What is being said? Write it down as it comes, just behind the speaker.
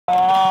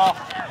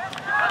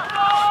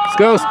Let's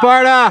go,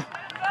 Sparta!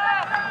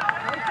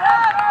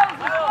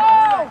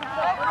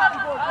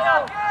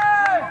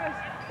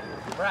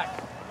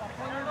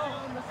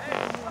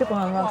 People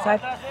on the wrong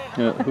side.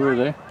 Yeah, who are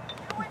they?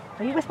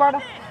 Are you with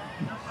Sparta?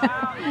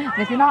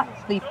 And if you're not,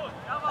 leave.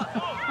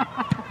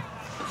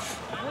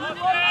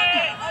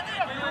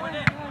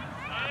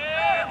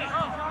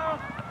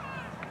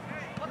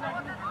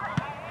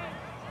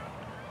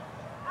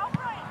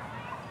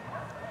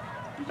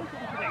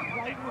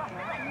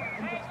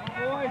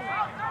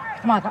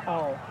 Come on.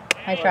 Oh,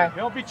 nice try.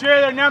 Help each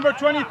other. Number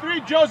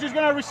 23, Josie's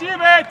going to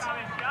receive it.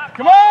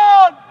 Come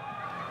on!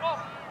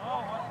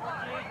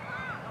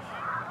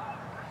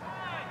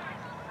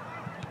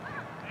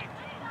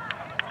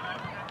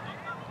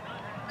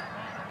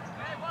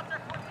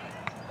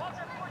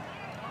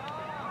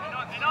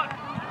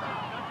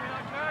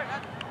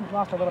 We've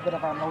lost a little bit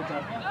of our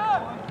mojo.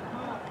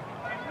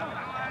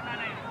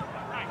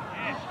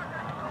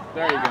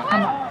 There you go.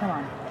 Come on, come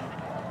on.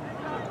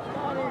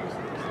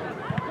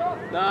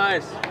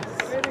 Nice.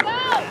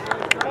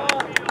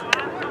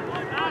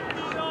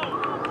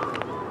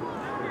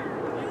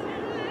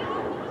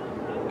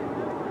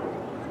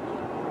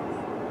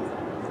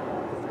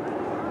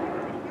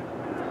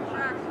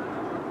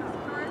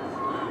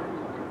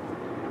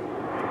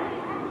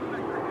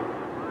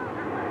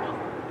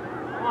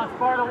 Come on,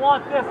 Sparta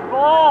wants this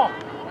ball.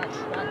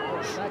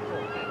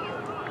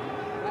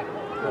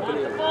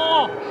 Want the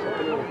ball.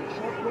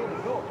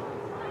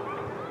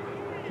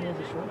 You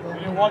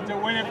didn't want to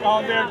win it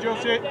down there,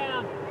 Josie.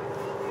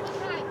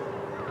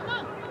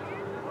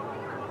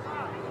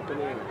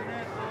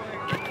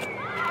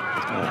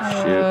 Oh,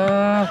 shit.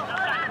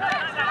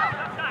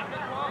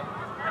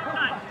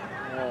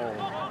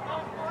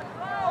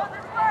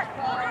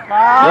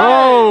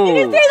 Oh! Did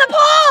you see the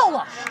pole?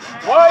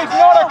 Why is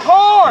not a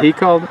card? He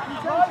called.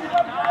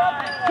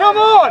 Come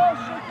on!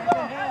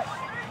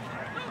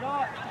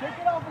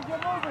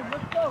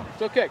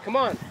 It's okay, come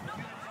on.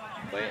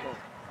 Play it.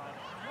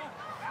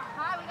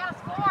 Hi, we gotta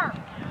score.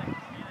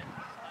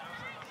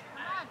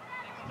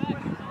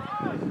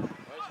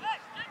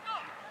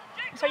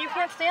 So you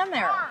can't stand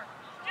there.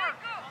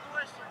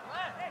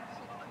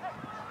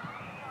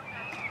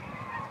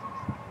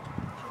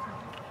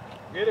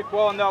 Get it,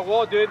 Quell, on that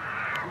wall, dude.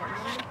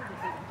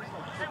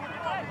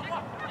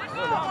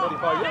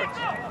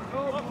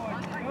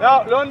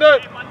 Now, London.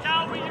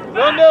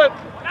 London.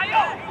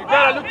 You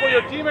gotta look for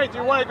your teammates.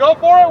 You want to go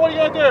for it? What are you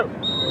gonna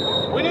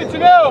do? We need to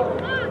know.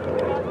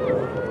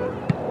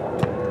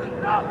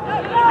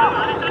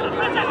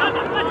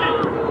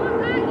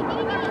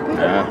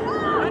 Yeah.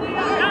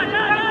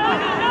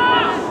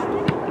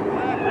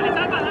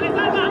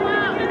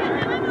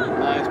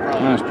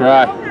 Nice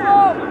try.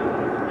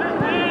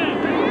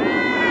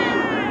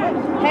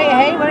 Hey,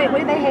 hey, what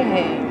did they hey,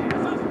 hey?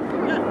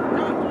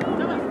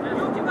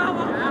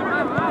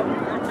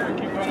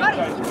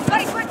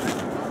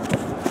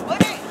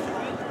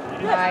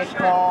 Nice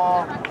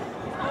ball.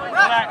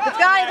 Let's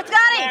go, let's go.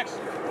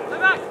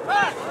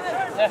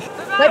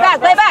 Play back,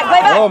 play back,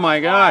 play back. Oh my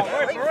gosh.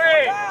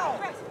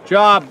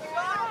 Job.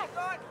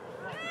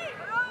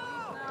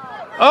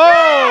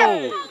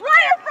 Oh!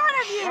 Right in front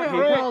of you.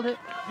 He called it.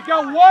 You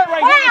got one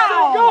right here.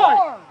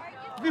 Wow.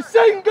 The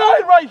same guy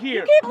right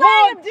here. You keep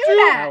letting him do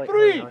that. 1, 2,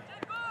 3.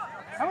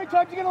 How many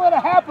times are you going to let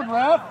it happen,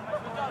 Ralph?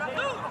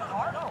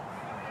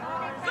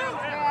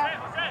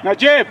 Now,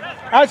 Jib,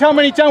 that's how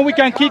many times we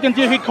can kick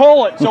until he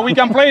call it, so we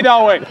can play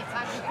that way.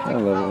 I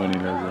love it when he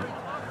does that.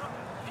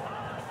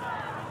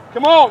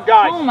 Come on,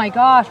 guys. Oh my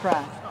gosh,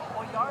 Brad.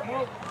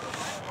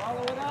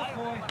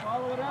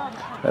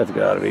 That's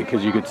got to be,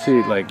 because you could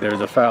see, like,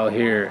 there's a foul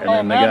here, and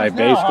then the guy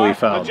basically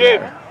fouled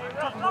there.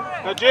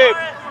 Now, Jib.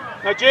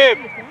 Now, Jib.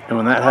 And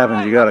when that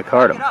happens, you got to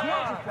card him. He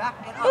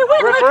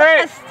went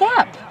like a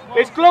step.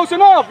 It's close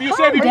enough, you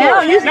said before.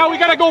 down. Now we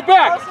got to go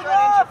back.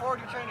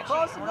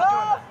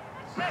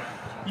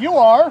 You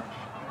are.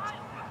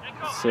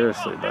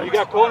 Seriously, like, You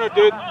got corner,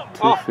 dude.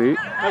 2 feet.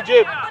 Now,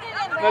 Jib.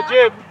 Now,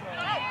 Jib.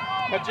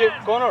 Now, Jib.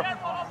 Corner.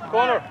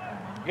 Corner.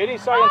 Get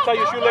inside and tie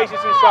your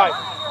shoelaces inside.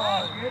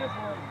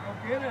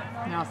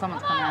 No,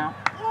 someone's coming out.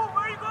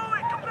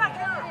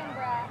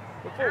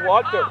 Look for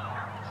what, dude?